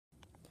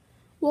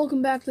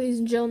Welcome back, ladies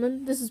and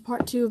gentlemen. This is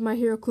part 2 of my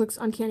Heroclix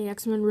Uncanny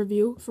X-Men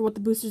review for what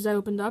the boosters I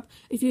opened up.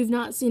 If you've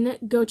not seen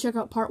it, go check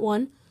out part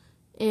 1.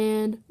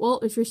 And, well,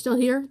 if you're still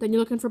here, then you're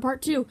looking for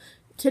part 2.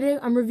 Today,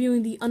 I'm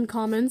reviewing the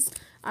uncommons.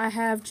 I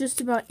have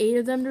just about 8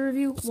 of them to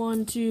review.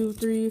 1, 2,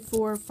 3,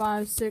 4,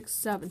 5, 6,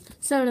 7.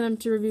 7 of them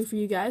to review for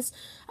you guys.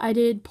 I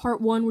did part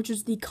 1, which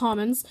is the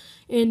commons.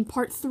 In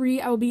part 3,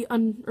 I will be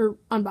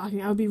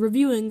unboxing. I will be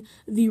reviewing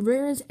the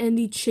rares and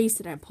the chase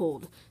that I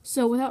pulled.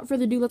 So without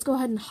further ado, let's go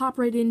ahead and hop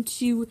right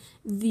into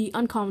the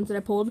uncommons that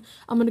I pulled.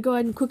 I'm going to go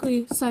ahead and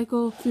quickly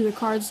cycle through the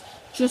cards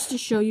just to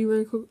show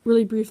you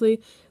really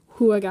briefly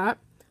who I got.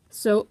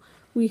 So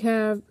we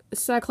have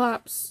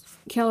Cyclops,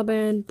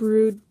 Caliban,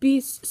 Brood,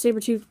 Beast,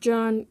 Sabretooth,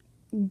 John,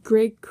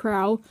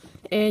 Greycrow,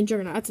 and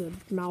Juggernaut. That's a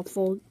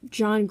mouthful.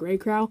 John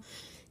Greycrow.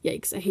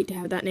 Yikes, I hate to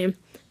have that name.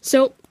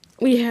 So,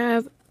 we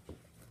have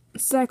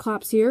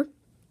Cyclops here.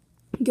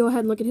 Go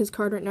ahead and look at his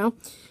card right now.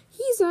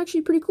 He's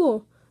actually pretty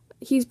cool.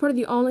 He's part of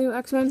the all-new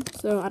X-Men,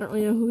 so I don't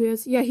really know who he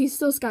is. Yeah, he's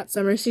still Scott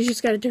Summers. He's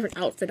just got a different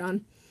outfit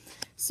on.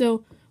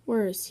 So,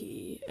 where is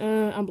he?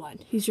 I'm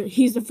blind.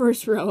 He's the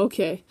first row.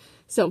 Okay.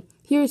 So,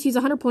 he's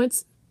 100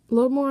 points. A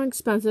little more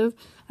expensive.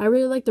 I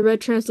really like the red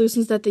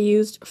translucence that they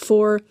used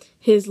for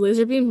his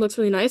laser beam. Looks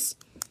really nice.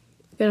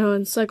 Gonna go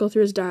and cycle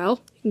through his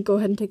dial. You can go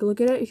ahead and take a look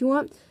at it if you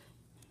want.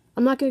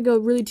 I'm not gonna go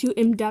really too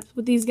in-depth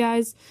with these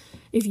guys.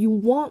 If you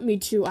want me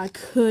to, I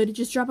could.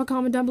 Just drop a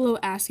comment down below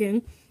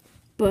asking.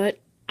 But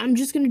I'm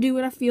just gonna do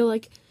what I feel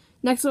like.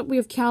 Next up, we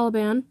have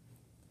Caliban.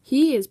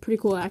 He is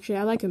pretty cool, actually.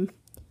 I like him.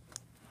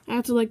 I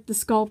have to like the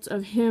sculpt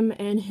of him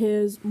and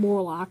his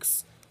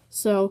Morlocks.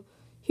 So,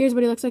 here's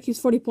what he looks like. He's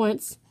 40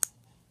 points.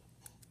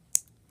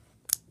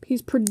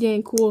 He's pretty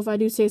dang cool, if I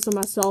do say so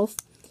myself.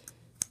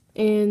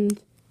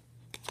 And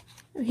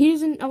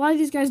a lot of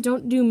these guys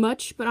don't do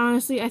much, but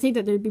honestly, I think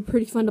that they'd be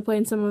pretty fun to play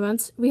in some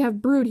events. We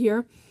have Brood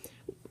here.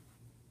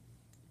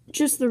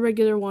 Just the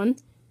regular one.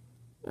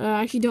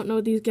 I actually don't know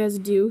what these guys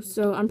do,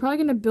 so I'm probably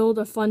going to build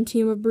a fun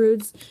team of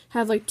Broods.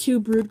 Have like 2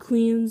 Brood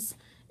Queens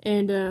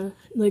and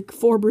like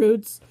 4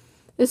 Broods.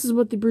 This is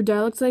what the Brood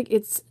dial looks like.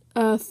 It's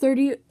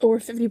 30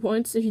 or 50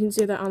 points, if you can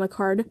see that on the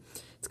card.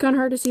 It's kind of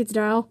hard to see its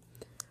dial,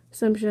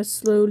 so I'm just going to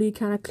slowly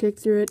kind of click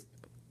through it.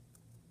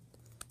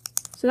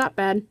 So not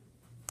bad.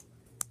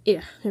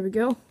 Yeah, there we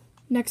go.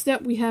 Next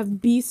up, we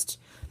have Beast.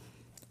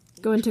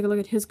 Go and take a look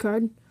at his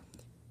card.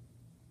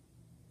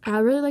 I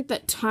really like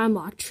that time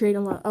lock trait a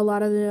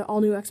lot of the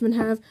all-new X-Men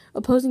have.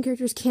 Opposing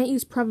characters can't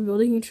use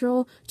probability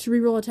control to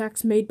reroll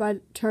attacks made by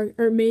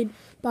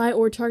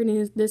or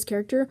targeting this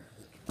character.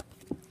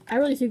 I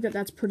really think that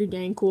that's pretty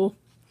dang cool.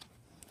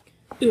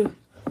 Ew.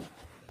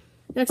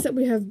 Next up,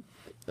 we have...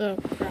 Oh,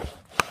 crap.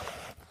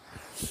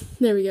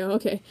 There we go,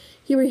 okay.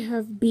 Here we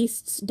have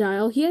Beast's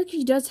dial. He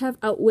actually does have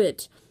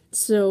Outwit,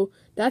 so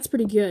that's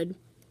pretty good.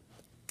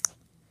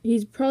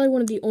 He's probably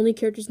one of the only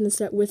characters in the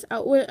set with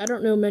Outwit. I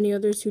don't know many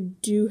others who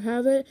do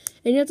have it.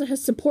 And he also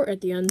has support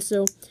at the end,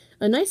 so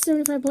a nice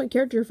 75-point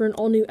character for an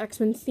all-new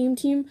X-Men theme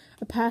team,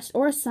 a past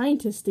or a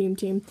scientist theme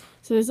team.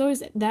 So there's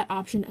always that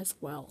option as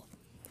well.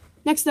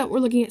 Next up, we're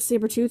looking at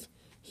Sabretooth.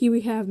 Here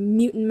we have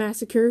Mutant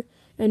Massacre,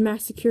 and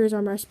Massacre is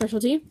our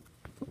specialty.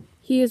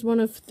 He is one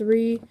of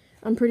 3...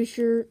 I'm pretty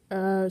sure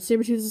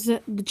Sabretooth is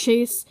the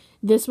chase,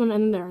 this one,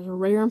 and then there's a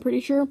rare, I'm pretty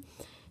sure.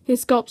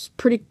 His sculpt's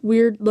pretty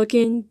weird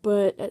looking,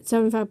 but at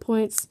 75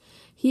 points,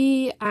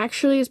 he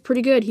actually is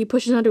pretty good. He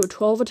pushes onto a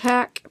 12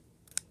 attack,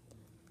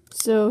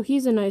 so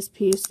he's a nice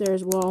piece there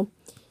as well.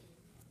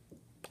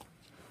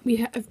 We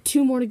have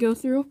 2 more to go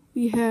through.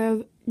 We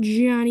have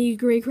Johnny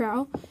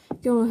Greycrow.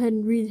 Go ahead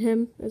and read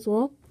him as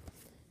well.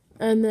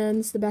 And then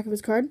this is the back of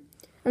his card.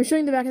 I'm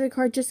showing the back of the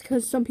card just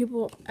because some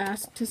people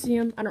asked to see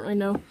him. I don't really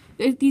know.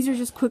 These are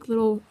just quick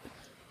little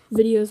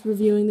videos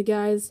reviewing the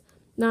guys.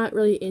 Not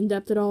really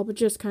in-depth at all, but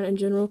just kind of in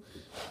general.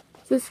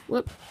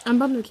 I'm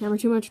bumping the camera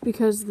too much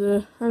because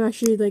I'm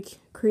actually like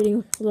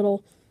creating a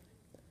little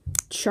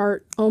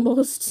chart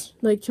almost,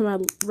 like to my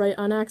right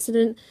on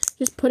accident.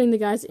 Just putting the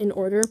guys in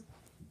order.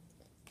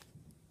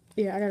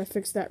 Yeah, I gotta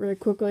fix that really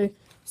quickly.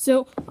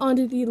 So, on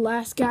to the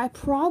last guy.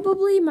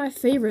 Probably my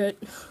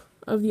favorite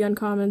of the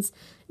uncommons,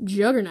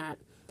 Juggernaut.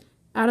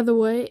 Out of the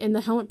way, and the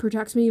helmet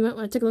protects me. You might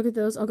want to take a look at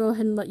those. I'll go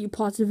ahead and let you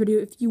pause the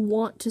video if you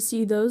want to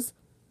see those.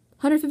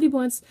 150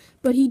 points,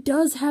 but he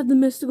does have the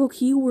mystical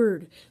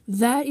keyword.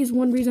 That is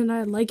one reason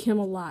I like him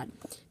a lot.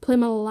 Play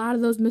him on a lot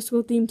of those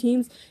mystical themed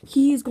teams.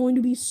 He is going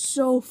to be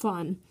so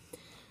fun.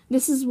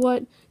 This is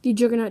what the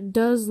Juggernaut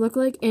does look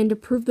like, and to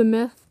prove the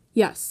myth,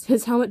 yes,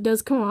 his helmet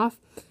does come off.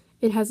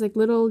 It has like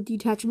little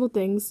detachable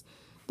things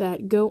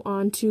that go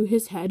onto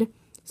his head.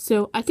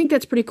 So, I think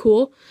that's pretty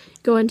cool.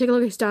 Go ahead and take a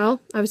look at his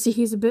style. Obviously,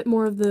 he's a bit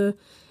more of the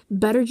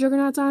better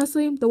Juggernauts,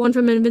 honestly. The one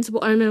from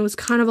Invincible Iron Man was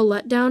kind of a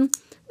letdown.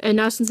 And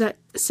now since that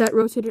set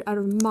rotated out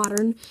of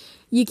Modern,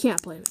 you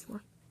can't play him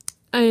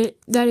anymore.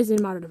 That is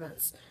in Modern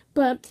events.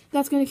 But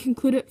that's going to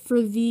conclude it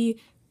for the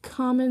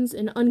commons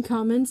and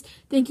uncommons.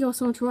 Thank you all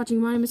so much for watching.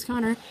 My name is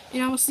Connor,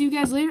 and I will see you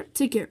guys later.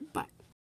 Take care. Bye.